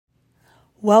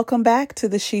Welcome back to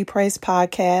the She Prays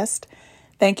podcast.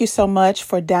 Thank you so much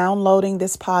for downloading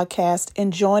this podcast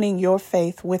and joining your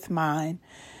faith with mine.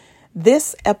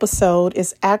 This episode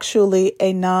is actually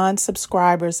a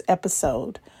non-subscribers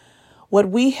episode. What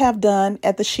we have done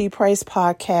at the She Prays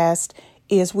podcast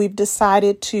is we've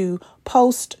decided to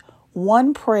post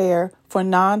one prayer for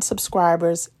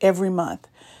non-subscribers every month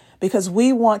because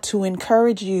we want to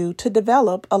encourage you to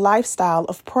develop a lifestyle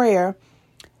of prayer,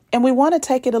 and we want to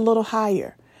take it a little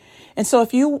higher. And so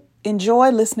if you enjoy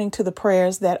listening to the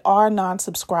prayers that are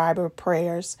non-subscriber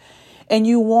prayers and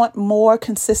you want more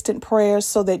consistent prayers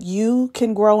so that you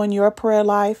can grow in your prayer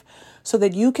life, so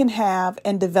that you can have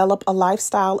and develop a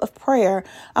lifestyle of prayer,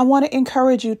 I want to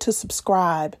encourage you to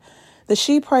subscribe. The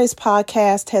She Prays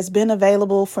podcast has been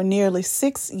available for nearly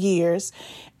 6 years,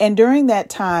 and during that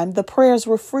time, the prayers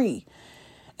were free.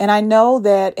 And I know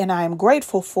that, and I am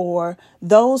grateful for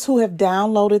those who have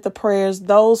downloaded the prayers,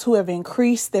 those who have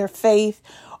increased their faith,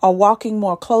 are walking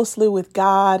more closely with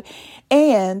God,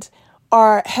 and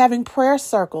are having prayer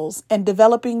circles and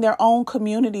developing their own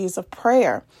communities of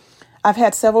prayer. I've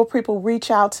had several people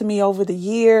reach out to me over the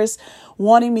years,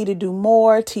 wanting me to do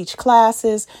more, teach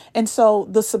classes. And so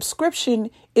the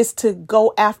subscription is to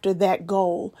go after that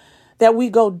goal, that we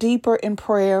go deeper in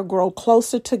prayer, grow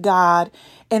closer to God,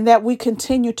 and that we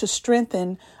continue to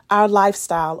strengthen our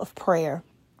lifestyle of prayer.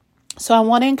 So I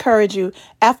want to encourage you,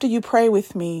 after you pray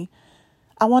with me,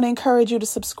 I want to encourage you to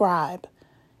subscribe.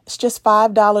 It's just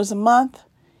 $5 a month,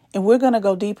 and we're going to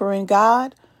go deeper in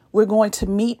God. We're going to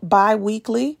meet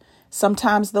bi-weekly.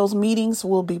 Sometimes those meetings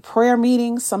will be prayer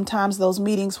meetings. Sometimes those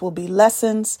meetings will be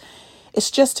lessons. It's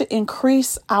just to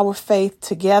increase our faith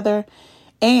together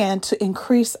and to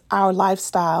increase our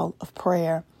lifestyle of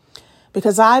prayer.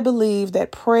 Because I believe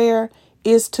that prayer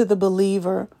is to the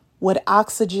believer what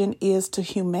oxygen is to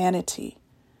humanity.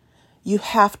 You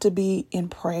have to be in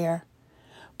prayer.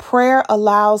 Prayer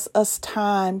allows us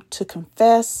time to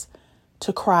confess,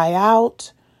 to cry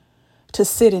out, to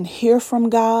sit and hear from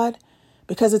God,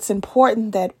 because it's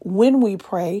important that when we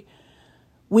pray,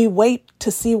 we wait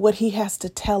to see what He has to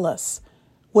tell us,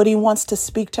 what He wants to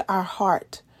speak to our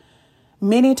heart.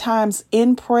 Many times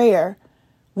in prayer,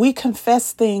 we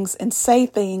confess things and say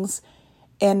things,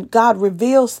 and God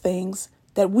reveals things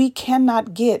that we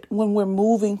cannot get when we're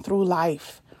moving through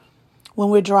life, when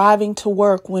we're driving to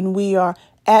work, when we are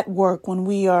at work, when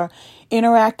we are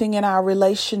interacting in our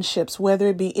relationships, whether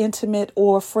it be intimate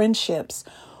or friendships,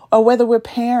 or whether we're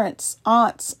parents,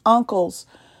 aunts, uncles.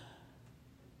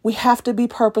 We have to be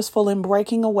purposeful in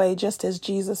breaking away just as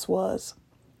Jesus was.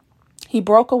 He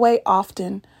broke away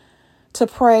often to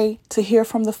pray, to hear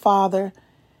from the Father,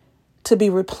 to be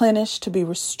replenished, to be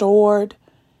restored.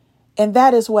 And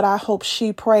that is what I hope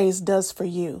She Prays does for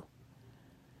you.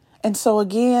 And so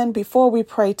again, before we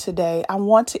pray today, I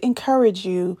want to encourage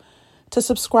you to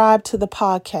subscribe to the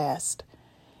podcast.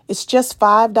 It's just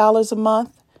 $5 a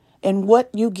month. And what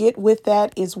you get with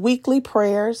that is weekly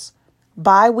prayers,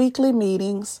 bi-weekly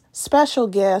meetings, special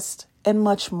guests, and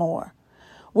much more.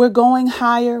 We're going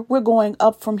higher. We're going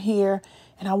up from here.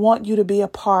 And I want you to be a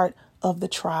part of the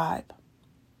tribe.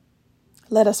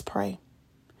 Let us pray.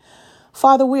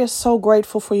 Father, we are so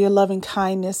grateful for your loving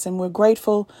kindness, and we're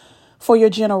grateful for your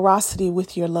generosity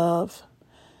with your love.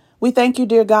 We thank you,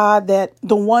 dear God, that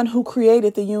the one who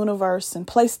created the universe and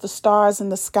placed the stars in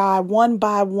the sky one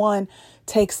by one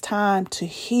takes time to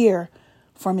hear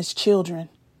from his children.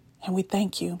 And we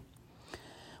thank you.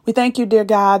 We thank you, dear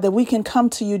God, that we can come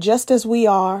to you just as we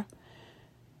are,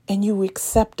 and you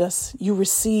accept us, you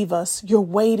receive us, you're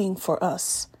waiting for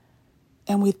us.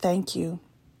 And we thank you.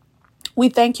 We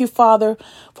thank you, Father,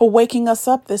 for waking us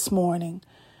up this morning.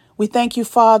 We thank you,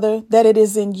 Father, that it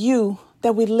is in you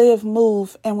that we live,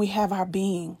 move, and we have our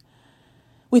being.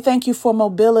 We thank you for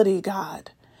mobility,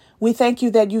 God. We thank you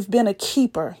that you've been a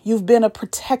keeper, you've been a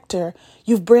protector,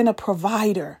 you've been a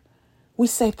provider. We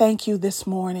say thank you this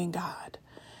morning, God.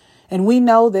 And we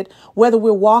know that whether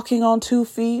we're walking on 2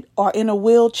 feet or in a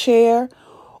wheelchair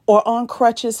or on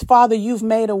crutches, Father, you've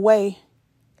made a way,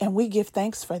 and we give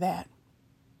thanks for that.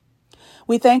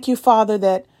 We thank you, Father,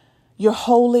 that you're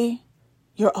holy,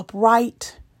 you're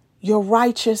upright, you're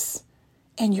righteous,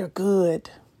 and you're good.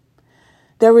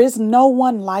 There is no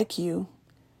one like you,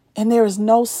 and there is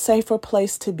no safer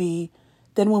place to be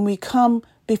than when we come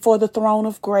before the throne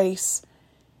of grace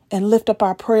and lift up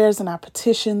our prayers and our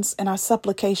petitions and our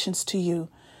supplications to you.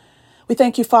 We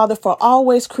thank you, Father, for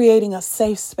always creating a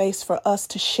safe space for us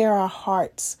to share our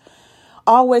hearts,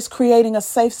 always creating a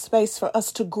safe space for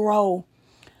us to grow,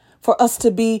 for us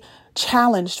to be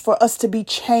challenged, for us to be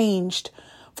changed,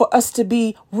 for us to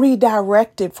be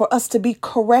redirected, for us to be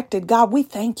corrected. God, we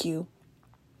thank you.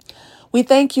 We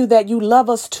thank you that you love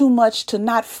us too much to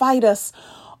not fight us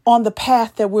on the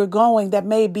path that we're going that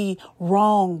may be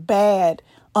wrong, bad,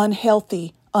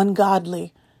 unhealthy,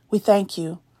 ungodly. We thank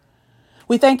you.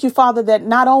 We thank you, Father, that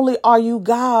not only are you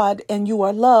God and you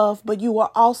are love, but you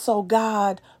are also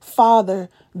God, Father,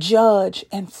 Judge,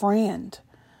 and friend.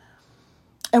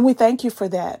 And we thank you for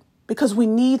that because we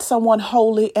need someone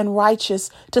holy and righteous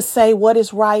to say what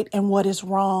is right and what is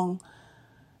wrong.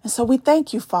 And so we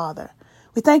thank you, Father.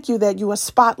 We thank you that you are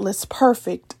spotless,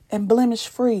 perfect, and blemish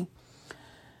free.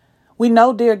 We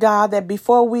know, dear God, that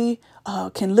before we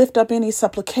can lift up any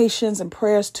supplications and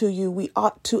prayers to you, we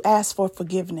ought to ask for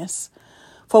forgiveness.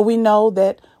 For we know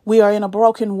that we are in a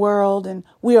broken world and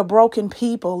we are broken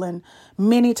people, and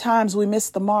many times we miss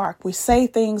the mark. We say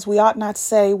things we ought not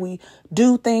say. We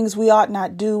do things we ought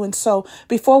not do. And so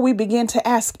before we begin to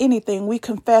ask anything, we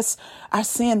confess our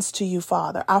sins to you,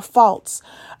 Father, our faults,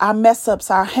 our mess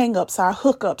ups, our hang ups, our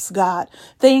hookups, God,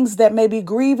 things that may be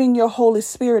grieving your Holy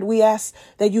Spirit. We ask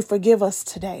that you forgive us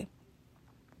today.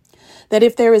 That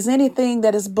if there is anything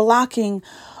that is blocking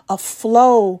a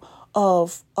flow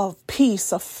of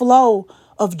peace, a flow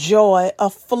of joy, a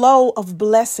flow of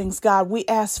blessings, God, we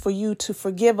ask for you to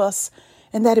forgive us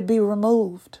and that it be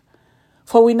removed.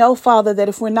 For we know, Father, that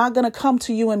if we're not going to come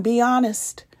to you and be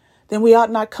honest, then we ought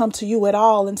not come to you at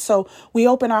all. And so we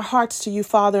open our hearts to you,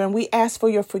 Father, and we ask for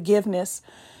your forgiveness.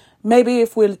 Maybe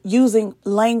if we're using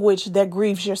language that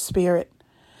grieves your spirit.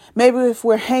 Maybe if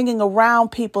we're hanging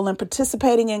around people and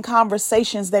participating in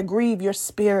conversations that grieve your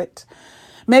spirit.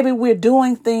 Maybe we're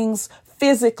doing things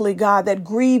physically, God, that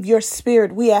grieve your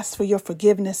spirit. We ask for your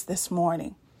forgiveness this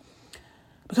morning.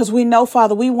 Because we know,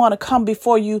 Father, we want to come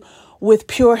before you with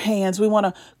pure hands. We want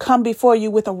to come before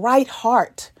you with a right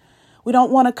heart. We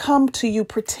don't want to come to you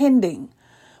pretending.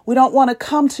 We don't want to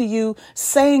come to you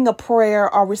saying a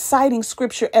prayer or reciting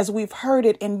scripture as we've heard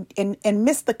it and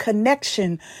miss the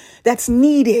connection that's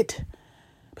needed.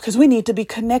 Because we need to be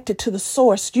connected to the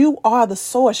source. You are the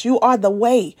source. You are the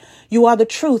way. You are the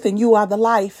truth and you are the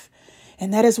life.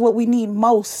 And that is what we need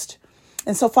most.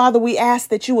 And so, Father, we ask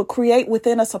that you would create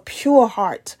within us a pure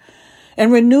heart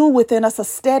and renew within us a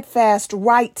steadfast,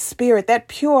 right spirit. That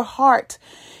pure heart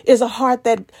is a heart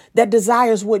that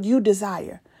desires what you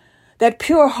desire. That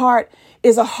pure heart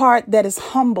is a heart that is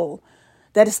humble,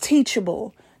 that is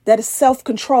teachable, that is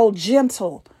self-controlled,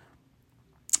 gentle.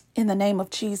 In the name of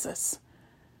Jesus.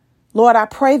 Lord, I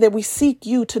pray that we seek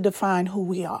you to define who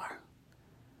we are.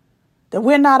 That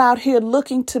we're not out here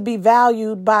looking to be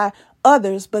valued by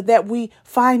others, but that we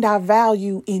find our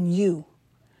value in you.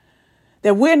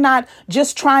 That we're not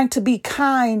just trying to be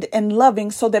kind and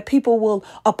loving so that people will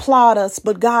applaud us,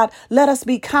 but God, let us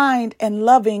be kind and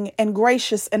loving and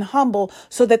gracious and humble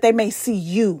so that they may see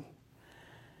you.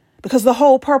 Because the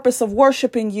whole purpose of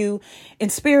worshiping you in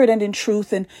spirit and in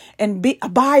truth and be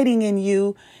abiding in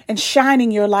you and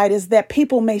shining your light is that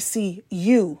people may see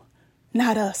you,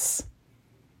 not us.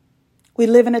 We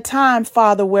live in a time,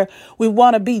 Father, where we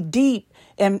want to be deep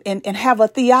and have a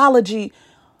theology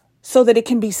so that it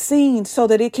can be seen, so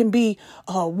that it can be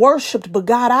worshiped. But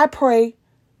God, I pray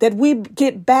that we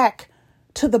get back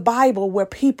to the Bible where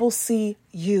people see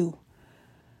you,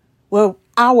 where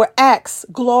our acts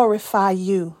glorify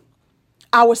you.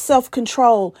 Our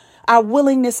self-control, our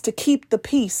willingness to keep the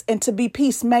peace and to be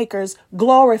peacemakers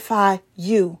glorify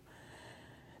you.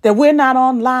 That we're not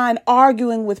online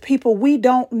arguing with people we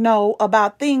don't know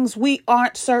about things we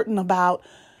aren't certain about,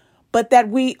 but that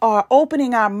we are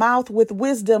opening our mouth with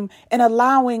wisdom and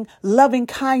allowing loving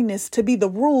kindness to be the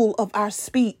rule of our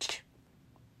speech.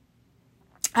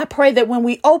 I pray that when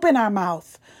we open our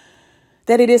mouth,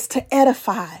 that it is to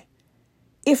edify,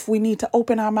 if we need to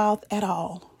open our mouth at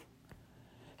all.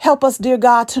 Help us, dear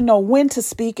God, to know when to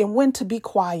speak and when to be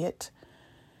quiet.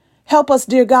 Help us,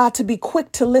 dear God, to be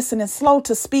quick to listen and slow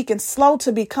to speak and slow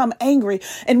to become angry.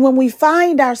 And when we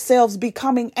find ourselves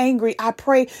becoming angry, I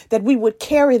pray that we would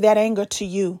carry that anger to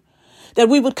you, that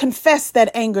we would confess that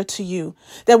anger to you,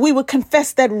 that we would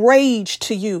confess that rage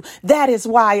to you. That is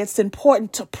why it's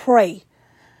important to pray.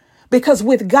 Because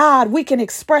with God, we can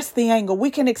express the anger.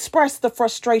 We can express the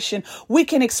frustration. We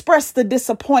can express the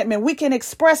disappointment. We can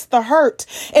express the hurt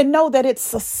and know that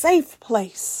it's a safe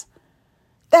place.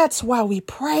 That's why we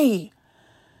pray.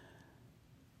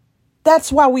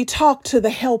 That's why we talk to the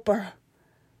helper.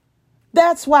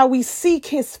 That's why we seek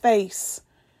his face.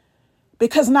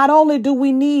 Because not only do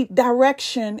we need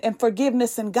direction and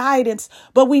forgiveness and guidance,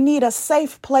 but we need a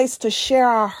safe place to share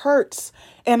our hurts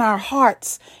and our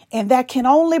hearts. And that can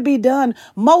only be done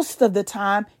most of the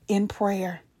time in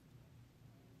prayer.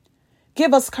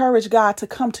 Give us courage, God, to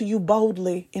come to you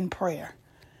boldly in prayer.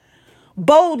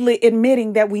 boldly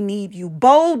admitting that we need you,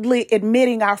 boldly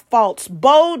admitting our faults,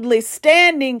 boldly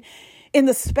standing in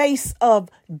the space of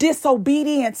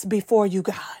disobedience before you,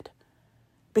 God,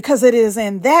 because it is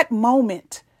in that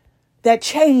moment that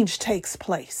change takes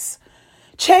place.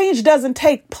 Change doesn't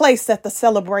take place at the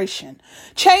celebration.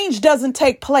 Change doesn't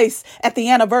take place at the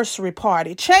anniversary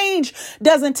party. Change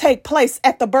doesn't take place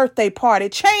at the birthday party.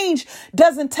 Change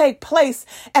doesn't take place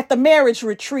at the marriage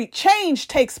retreat. Change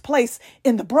takes place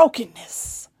in the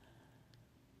brokenness.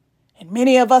 And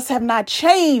many of us have not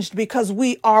changed because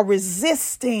we are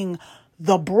resisting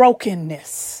the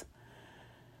brokenness.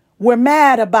 We're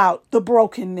mad about the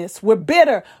brokenness. We're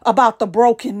bitter about the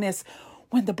brokenness,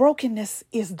 when the brokenness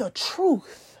is the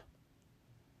truth.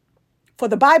 For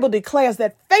the Bible declares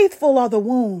that faithful are the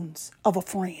wounds of a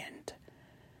friend.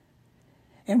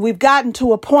 And we've gotten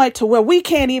to a point to where we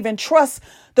can't even trust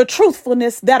the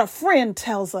truthfulness that a friend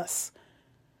tells us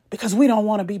because we don't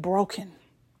want to be broken.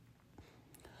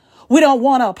 We don't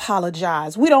want to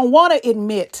apologize. We don't want to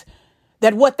admit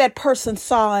that what that person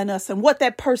saw in us and what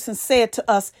that person said to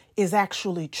us is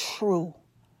actually true.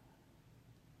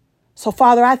 So,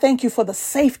 Father, I thank you for the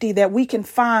safety that we can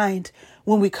find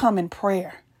when we come in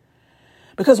prayer.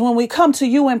 Because when we come to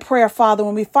you in prayer, Father,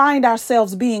 when we find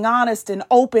ourselves being honest and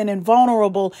open and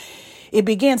vulnerable, it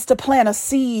begins to plant a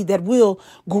seed that will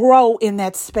grow in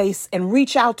that space and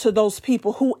reach out to those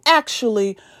people who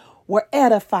actually were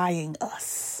edifying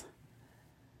us.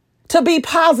 To be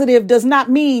positive does not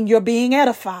mean you're being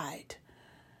edified.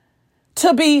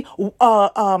 To be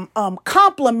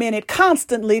complimented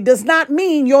constantly does not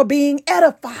mean you're being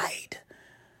edified.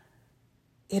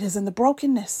 It is in the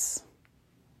brokenness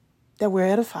that we're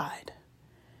edified.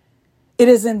 It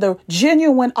is in the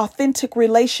genuine, authentic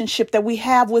relationship that we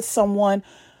have with someone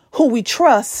who we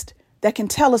trust that can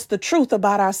tell us the truth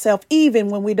about ourselves, even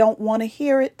when we don't want to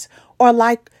hear it or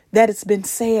like that it's been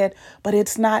said, but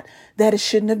it's not that it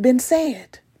shouldn't have been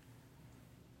said.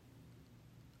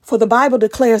 For the Bible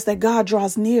declares that God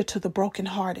draws near to the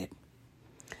brokenhearted,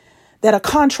 that a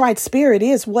contrite spirit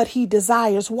is what he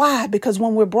desires. Why? Because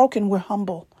when we're broken, we're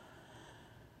humble.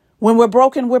 When we're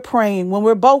broken, we're praying. When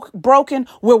we're broken,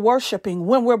 we're worshiping.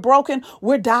 When we're broken,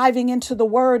 we're diving into the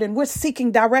word and we're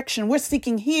seeking direction. We're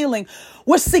seeking healing.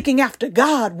 We're seeking after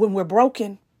God when we're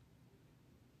broken.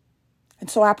 And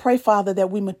so I pray, Father,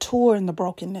 that we mature in the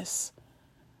brokenness.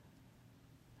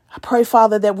 I pray,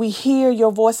 Father, that we hear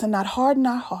your voice and not harden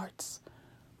our hearts.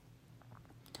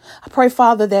 I pray,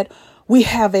 Father, that we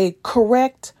have a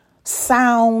correct,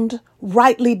 sound,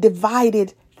 rightly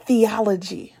divided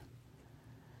theology.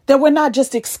 That we're not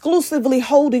just exclusively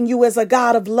holding you as a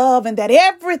God of love and that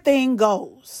everything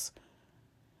goes.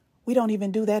 We don't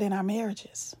even do that in our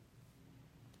marriages.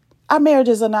 Our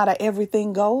marriages are not a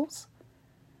everything goes.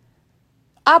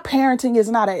 Our parenting is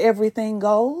not a everything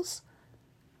goes.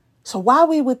 So why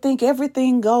we would think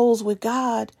everything goes with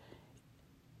God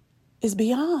is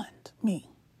beyond me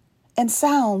and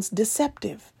sounds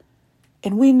deceptive.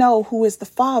 And we know who is the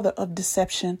father of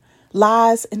deception,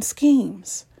 lies, and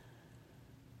schemes.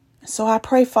 So I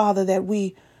pray, Father, that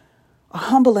we are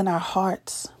humble in our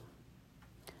hearts,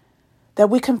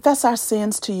 that we confess our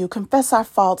sins to you, confess our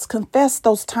faults, confess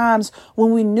those times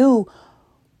when we knew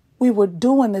we were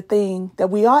doing the thing that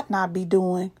we ought not be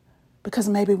doing because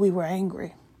maybe we were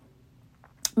angry.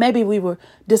 Maybe we were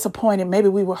disappointed. Maybe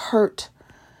we were hurt.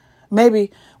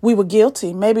 Maybe we were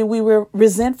guilty. Maybe we were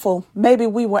resentful. Maybe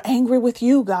we were angry with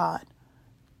you, God.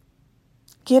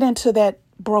 Get into that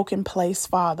broken place,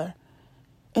 Father,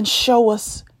 and show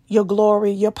us your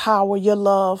glory, your power, your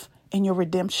love, and your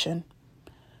redemption.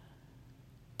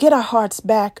 Get our hearts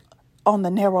back on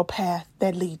the narrow path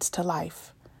that leads to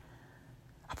life.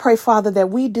 I pray, Father, that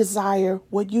we desire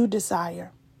what you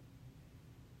desire.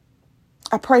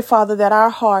 I pray, Father, that our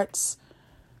hearts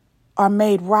are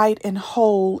made right and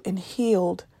whole and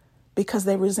healed because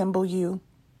they resemble you.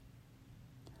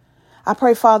 I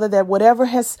pray, Father, that whatever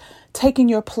has taken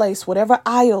your place, whatever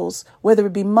idols, whether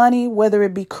it be money, whether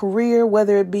it be career,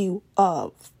 whether it be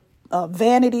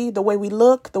vanity, the way we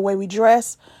look, the way we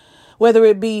dress, whether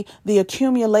it be the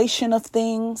accumulation of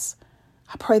things,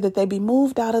 I pray that they be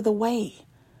moved out of the way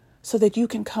so that you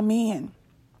can come in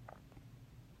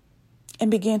and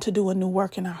begin to do a new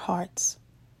work in our hearts.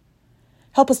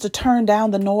 Help us to turn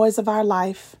down the noise of our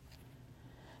life.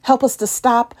 Help us to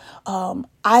stop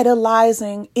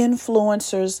idolizing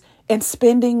influencers and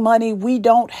spending money we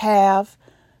don't have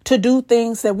to do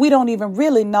things that we don't even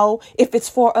really know if it's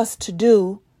for us to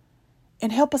do.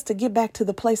 And help us to get back to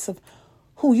the place of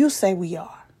who you say we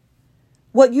are,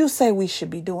 what you say we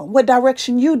should be doing, what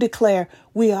direction you declare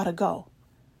we ought to go.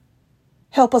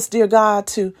 Help us, dear God,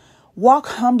 to walk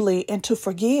humbly and to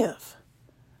forgive.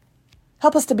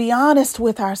 Help us to be honest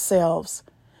with ourselves,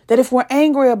 that if we're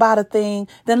angry about a thing,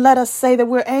 then let us say that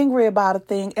we're angry about a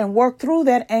thing and work through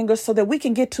that anger so that we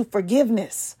can get to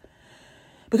forgiveness.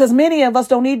 Because many of us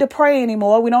don't need to pray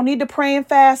anymore. We don't need to pray and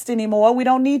fast anymore. We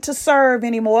don't need to serve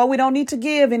anymore. We don't need to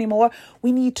give anymore.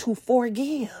 We need to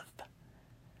forgive.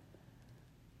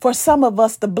 For some of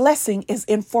us, the blessing is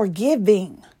in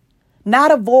forgiving, not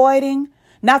avoiding,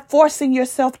 not forcing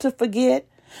yourself to forget,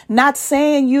 not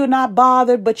saying you're not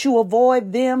bothered, but you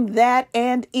avoid them, that,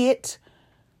 and it.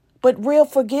 But real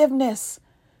forgiveness.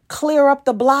 Clear up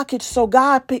the blockage so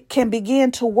God can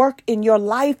begin to work in your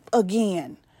life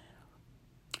again.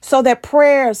 So that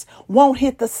prayers won't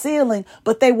hit the ceiling,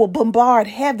 but they will bombard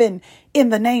heaven in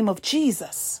the name of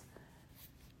Jesus.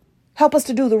 Help us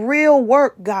to do the real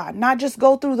work, God, not just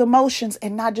go through the motions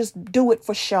and not just do it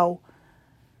for show.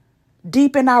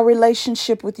 Deepen our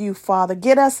relationship with you, Father.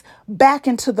 Get us back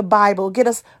into the Bible. Get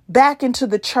us back into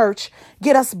the church.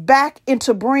 Get us back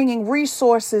into bringing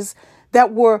resources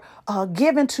that were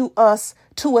given to us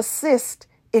to assist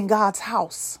in God's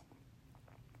house.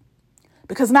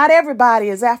 Because not everybody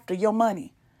is after your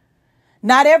money.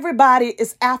 Not everybody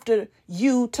is after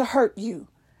you to hurt you.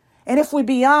 And if we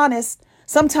be honest,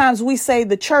 sometimes we say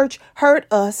the church hurt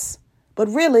us, but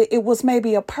really it was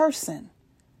maybe a person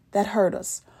that hurt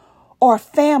us or a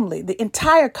family. The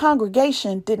entire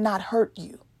congregation did not hurt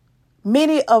you.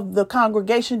 Many of the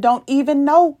congregation don't even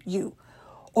know you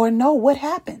or know what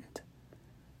happened.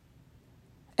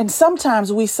 And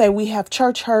sometimes we say we have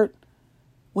church hurt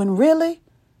when really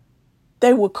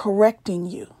they were correcting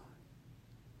you.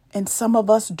 And some of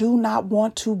us do not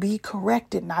want to be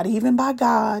corrected, not even by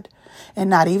God and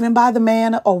not even by the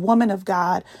man or woman of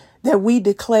God that we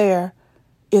declare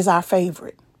is our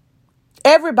favorite.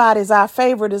 Everybody's our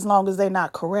favorite as long as they're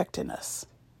not correcting us.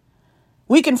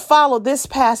 We can follow this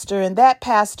pastor and that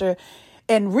pastor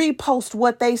and repost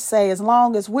what they say as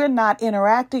long as we're not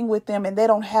interacting with them and they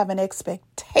don't have an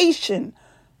expectation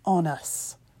on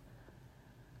us.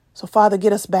 So, Father,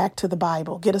 get us back to the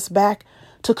Bible. Get us back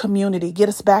to community. Get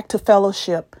us back to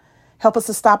fellowship. Help us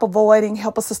to stop avoiding.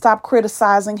 Help us to stop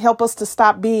criticizing. Help us to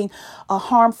stop being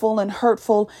harmful and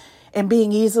hurtful and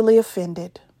being easily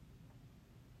offended.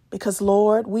 Because,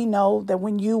 Lord, we know that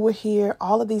when you were here,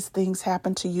 all of these things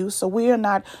happened to you. So we are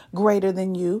not greater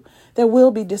than you. There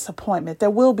will be disappointment. There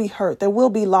will be hurt. There will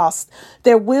be loss.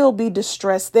 There will be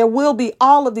distress. There will be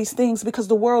all of these things because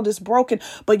the world is broken.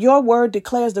 But your word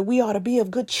declares that we ought to be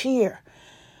of good cheer.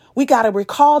 We got to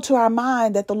recall to our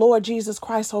mind that the Lord Jesus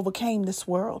Christ overcame this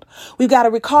world. We've got to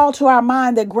recall to our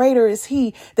mind that greater is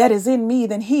he that is in me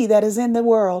than he that is in the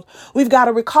world. We've got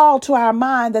to recall to our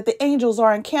mind that the angels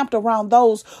are encamped around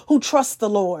those who trust the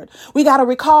Lord. We got to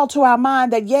recall to our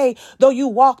mind that, yea, though you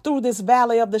walk through this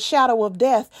valley of the shadow of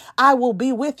death, I will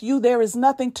be with you. There is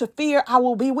nothing to fear. I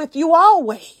will be with you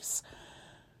always.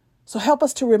 So help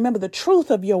us to remember the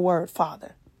truth of your word,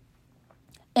 Father.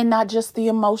 And not just the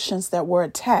emotions that were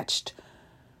attached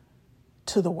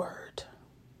to the word.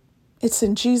 It's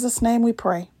in Jesus' name we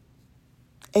pray.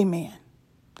 Amen.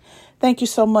 Thank you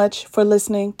so much for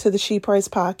listening to the She Prays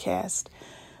podcast.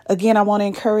 Again, I want to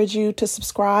encourage you to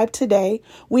subscribe today.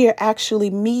 We are actually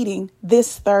meeting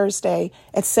this Thursday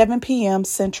at 7 p.m.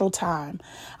 Central Time.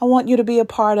 I want you to be a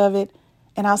part of it,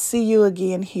 and I'll see you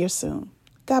again here soon.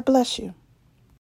 God bless you.